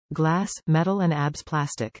glass, metal and ABS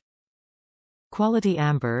plastic. Quality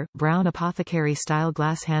amber, brown apothecary style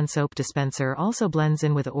glass hand soap dispenser also blends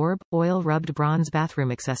in with orb, oil rubbed bronze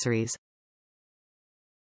bathroom accessories.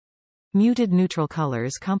 Muted neutral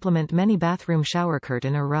colors complement many bathroom shower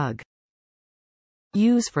curtain or rug.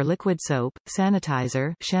 Use for liquid soap,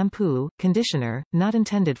 sanitizer, shampoo, conditioner, not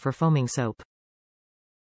intended for foaming soap.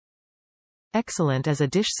 Excellent as a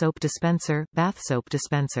dish soap dispenser, bath soap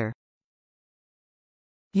dispenser.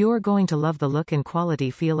 You're going to love the look and quality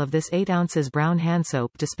feel of this 8 ounces brown hand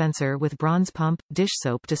soap dispenser with bronze pump, dish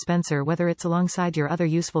soap dispenser. Whether it's alongside your other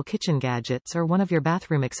useful kitchen gadgets or one of your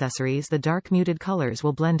bathroom accessories, the dark muted colors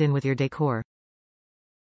will blend in with your decor.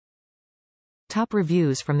 Top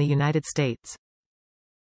reviews from the United States.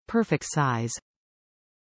 Perfect size.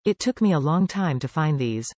 It took me a long time to find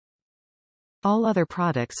these. All other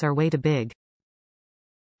products are way too big.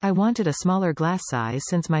 I wanted a smaller glass size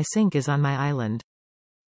since my sink is on my island.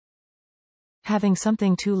 Having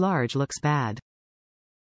something too large looks bad.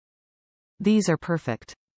 These are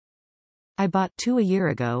perfect. I bought 2 a year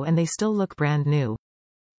ago and they still look brand new.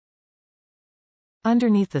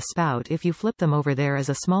 Underneath the spout, if you flip them over, there is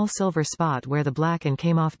a small silver spot where the black and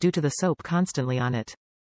came off due to the soap constantly on it.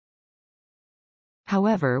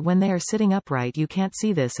 However, when they are sitting upright you can't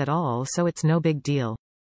see this at all, so it's no big deal.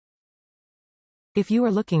 If you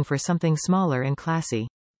are looking for something smaller and classy,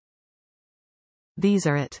 these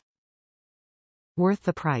are it. Worth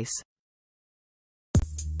the price.